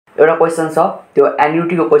एउटा क्वेशन छ त्यो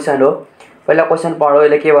एन्युटी को क्वेशन हो। पहिला क्वेशन पढौ।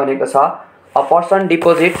 यसले के भनेको छ, a person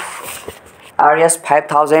deposit Rs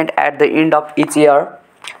 5,000 at the end of each year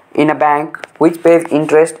in a bank which pays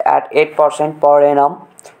interest at 8% per annum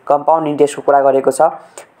compound interest को कुरा गरेको छ।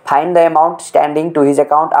 Find the amount standing to his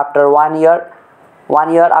account after 1 year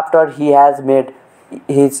after he has made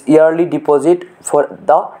his yearly deposit for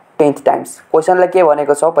the 10th times। क्वेशनले के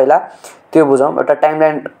भनेको छ पहिला त्यो बुझौं। एउटा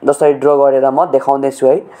टाइमलाइन जसरी ड्रा गरेर म देखाउँदै छु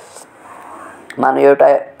है। मानौ एउटा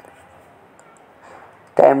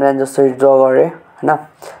टाइमलाइन जसरी ड्रा गरे हैन,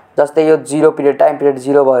 जस्तै यो 0 पिरियड टाइम पिरियड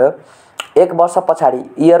 0 भयो। 1 वर्ष पछाडी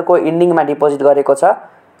इयर को एन्डिङ मा डिपोजिट गरेको छ।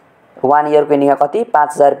 1 इयर को एन्डिङमा कति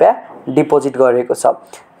 5000 रुपैयाँ डिपोजिट गरेको छ।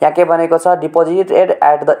 यहाँ के भनेको छ, deposited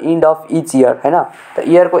at the and of each year हैन। त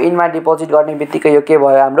इयर को एन्ड मा डिपोजिट गर्ने बित्तिकै यो के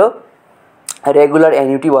भयो हाम्रो रेगुलर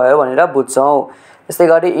एन्युटी भयो भनेर बुझ्छौं। त्यसै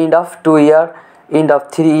गरी and of 2 year, and of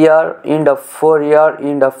 3 year, and of 4 year,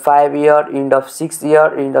 and of 5 year, and of 6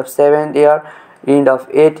 year, and of 7 year, and of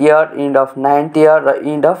 8 year, and of 9th year र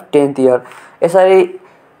एन्ड अफ 10th इयर। यसरी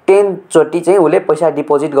 10 चोटी चाहिँ उले पैसा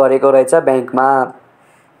डिपोजिट गरेको रहेछ बैंकमा।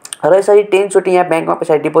 र यसरी 10 चोटी यहाँ बैंकमा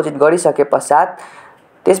पैसा डिपोजिट गरिसके पश्चात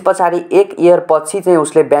त्यसपछि 1 इयर पछि चाहिँ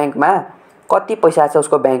उसले बैंकमा कति पैसा छ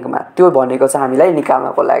उसको बैंकमा त्यो भनेको छ हामीलाई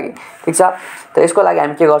निकाल्नको लागि। ठीक छ। त यसको लागि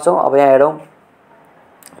हामी के गर्छौं, अब यहाँ हेरौं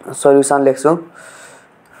सोलुसन लेख्छौं।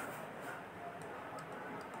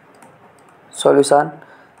 सोलुसन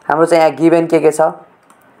हाम्रो चाहिँ यहाँ गिवन के छ,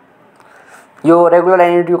 यो रेगुलर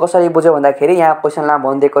एन्युटी कसरी बुझ्यो भन्दाखेरि यहाँ क्वेशनमा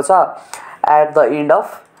भनिदिएको छ at the and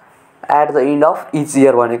of each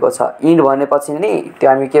year भनेको छ। एन्ड भनेपछि नि त्यो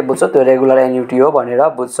हामी के बुझ्छौं, त्यो रेगुलर एन्युटी हो भनेर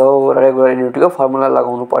बुझ्छौं। रेगुलर एन्युटी को फर्मुला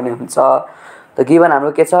लगाउनु पर्ने हुन्छ। त गिवन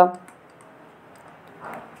हाम्रो के छ,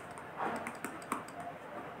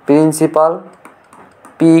 प्रिन्सिपल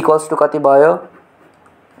P इक्वल्स टु कति भयो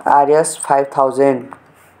Rs 5000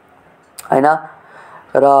 हैन।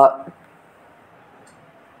 र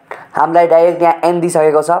हामीलाई डाइरेक्ट यहाँ n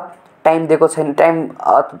दिइसकेको छ, टाइम दिएको छैन।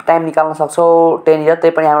 टाइम निकाल्न सक्छौ 10 इयर,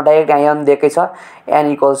 त्यही पनि हाम्रो डाइरेक्ट यहाँ n दिएकै छ n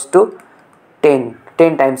इक्वल्स टु 10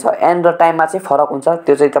 टाइम छ। n र टाइममा चाहिँ फरक हुन्छ,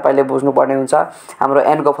 त्यो चाहिँ तपाईले बुझ्नु पर्ने हुन्छ। हाम्रो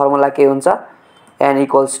n को फर्मुला के हुन्छ, n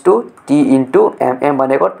equals to t into m। m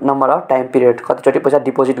भनेको नम्बर अफ टाइम पिरियड, कतिचोटी पैसा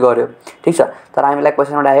डिपोजिट गर्यो। ठीक छ। तर हामीलाई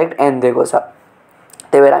क्वेशनमा डाइरेक्ट n दिएको छ,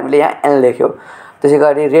 त्यही भएर हामीले यहाँ n लेख्यौ।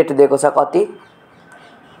 त्यसैगरी रेट दिएको छ कति,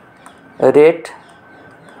 rate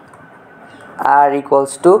r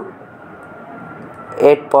equals to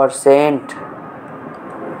 8%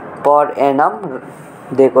 per annum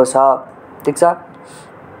दिएको छ। ठीक छ।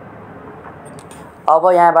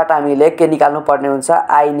 अब यहाँबाट हामीले के निकाल्नु पर्ने हुन्छ,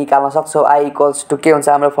 i निकाल्न सक्छौ। i इक्वल्स टु के हुन्छ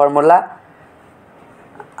हाम्रो formula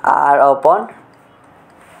r upon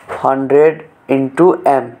 100 into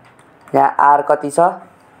m। यहाँ r कति छ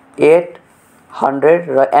 800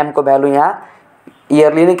 र m को भ्यालु यहाँ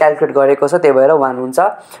इयरली नै क्याल्कुलेट गरेको छ, त्यही भएर 1 हुन्छ।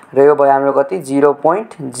 र यो भयो हाम्रो कति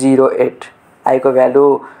 0.08 i को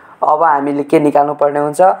भ्यालु। अब हामीले के निकाल्नु पर्ने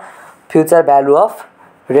हुन्छ, future value of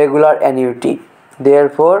regular annuity.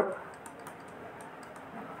 Therefore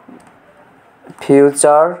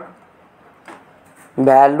future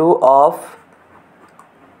value of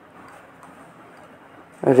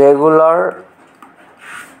regular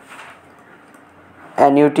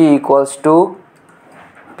annuity equals to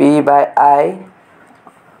P/I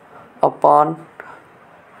upon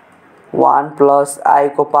 1 plus i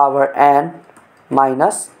को पावर n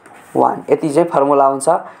माइनस 1। यति चाहिँ फर्मुला हुन्छ।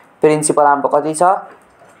 प्रिन्सिपल हाम्रो कति छ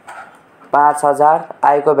 5000,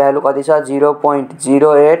 i को भ्यालु कति छ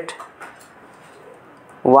 0.08,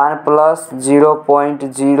 1 प्लस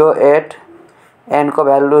 0.08, n को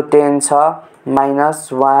भ्यालु 10 छ माइनस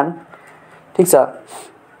 1। ठीक छ।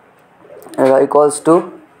 र इक्वल्स टु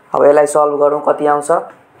अब यसलाई सल्भ गरौँ कति आउँछ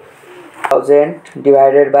 1000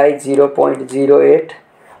 डिवाइडेड बाइ 0.08,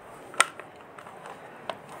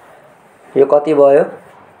 यो कति भयो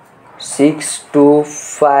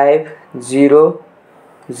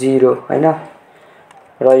 62500 हैन।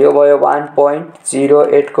 र यो भयो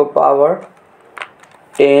 1.08 को पावर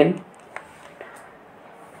 10,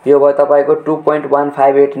 यो भयो तपाईको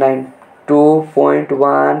 2.1589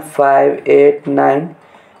 2.1589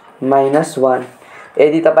 माइनस 1।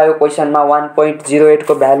 यदि तपाईको क्वेशनमा 1.08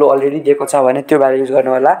 को भ्यालु अलरेडी दिएको छ भने त्यो भ्यालु युज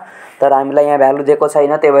गर्नु होला। तर हामीलाई यहाँ भ्यालु दिएको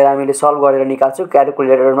छैन, त्यही भएर हामीले सल्भ गरेर निकाल्छौं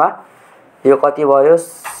क्याल्कुलेटरमा। यो कति भयो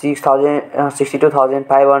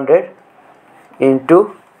 62,500 इन्टु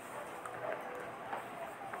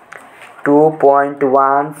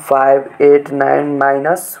 2.1589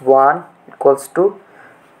 माइनस 1 इक्वल्स टु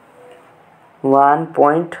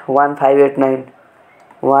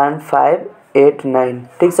 1.1589।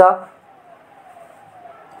 ठीक छ।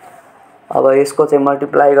 अब यसको चाहिँ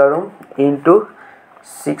मल्टिप्लाई गरौँ इन्टु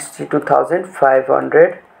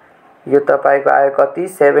 62,500 यो तपाईको आयो कति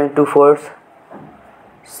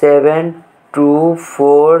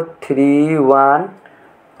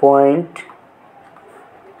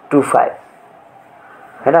 72431.25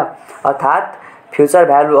 हैन। अर्थात फ्युचर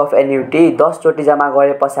भ्यालु अफ एन्युटी 10 चोटी जम्मा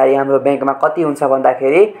गरे पछाडी हाम्रो बैंकमा कति हुन्छ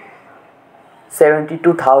भन्दाखेरि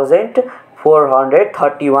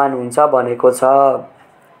 72,431 हुन्छ भनेको छ।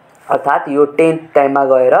 अर्थात यो 10th टाइममा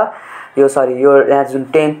गएर यो यहाँ जुन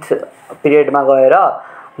 10th पिरियडमा गएर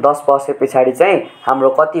 10 वर्ष पछाडी चाहिँ हाम्रो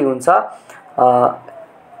कति हुन्छ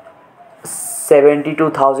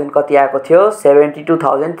 72,000 कति आएको थियो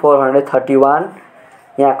 72,431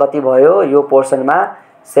 यहाँ कति भयो यो पोर्सनमा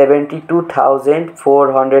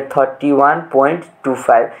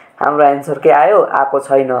 72,431.25 हाम्रो आन्सर के आयो आएको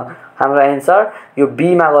छैन। हाम्रो आन्सर यो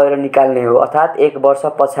बी मा गएर निकाल्ने हो अर्थात 1 वर्ष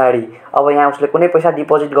पछाडी। अब यहाँ उसले कुनै पैसा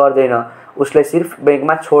डिपोजिट गर्दैन उसले सिर्फ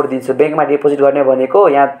बैंकमा छोड्दिन्छ। बैंकमा डिपोजिट गर्ने भनेको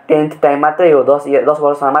यहाँ 10th टाइम मात्रै हो 10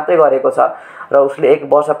 वर्षमा मात्रै गरेको छ र उसले 1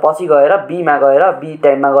 वर्ष पछि गएर बी मा गएर बी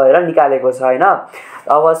टाइममा गएर निकालेको छ हैन।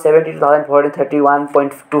 अब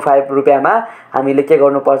 72,431.25 रुपैयाँमा हामीले के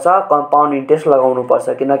गर्नुपर्छ कम्पाउन्ड इन्ट्रेस्ट लगाउनु पर्छ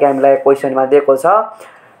किनकि हामीलाई क्वेशनमा दिएको छ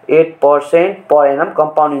 8% पर एनम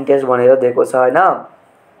कम्पाउन्ड इन्ट्रेस्ट भनेर दिएको छ हैन।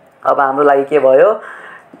 अब हाम्रो लागि के भयो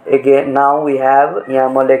अगेन नाउ वी हेभ यहाँ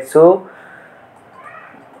म लेख्छु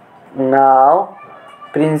नाउ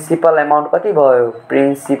प्रिन्सिपल अमाउन्ट कति भयो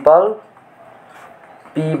प्रिन्सिपल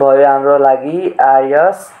पी भयो हाम्रो लागि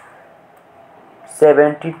आरएस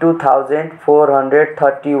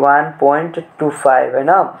 72,431.25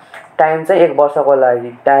 हैन। टाइम चाहिँ 1 वर्षको लागि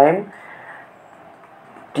time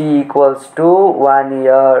t equals to 1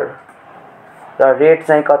 year र रेट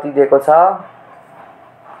चाहिँ कति दिएको छ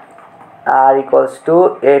r equals to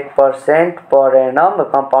 8% per annum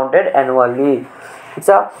compounded annually. ठीक छ।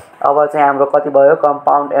 अब चाहिँ हाम्रो कति भयो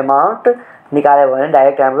कम्पाउन्ड अमाउन्ट निकाल्यो भने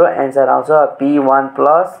डाइरेक्ट हाम्रो आन्सर आउँछ p1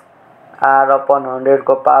 प्लस r/100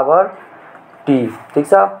 को पावर t। ठीक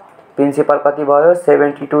छ। प्रिन्सिपल कति भयो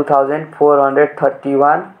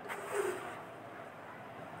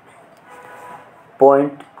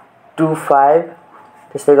 72,431.25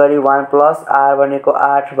 त्यसै गरी 1 प्लस r भनेको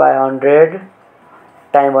 8/100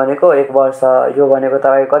 टाइम भनेको 1 वर्ष यो भनेको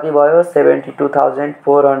तपाईको कति भयो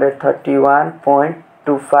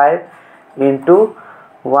 72,431.25 इन्टु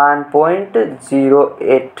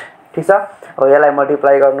 1.08। ठीक छ। अब यसलाई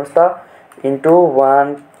मल्टिप्लाई गर्नुस् त इन्टु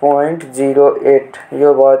 1.08 यो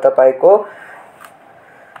भयो तपाईको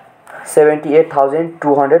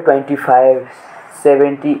 78,225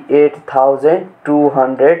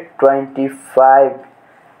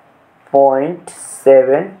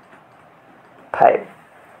 78,225.75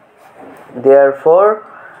 therefore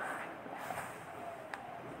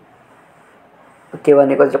के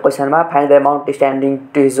भनेको चाहिँ क्वेशनमा find the amount standing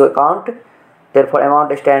to his account therefore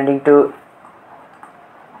amount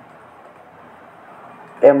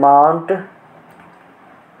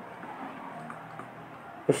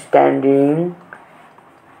standing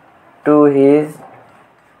to his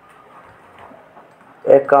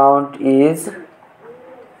account is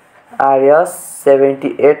Rs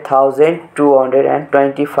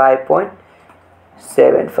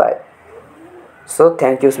 78,225.75. So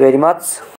thank you very much.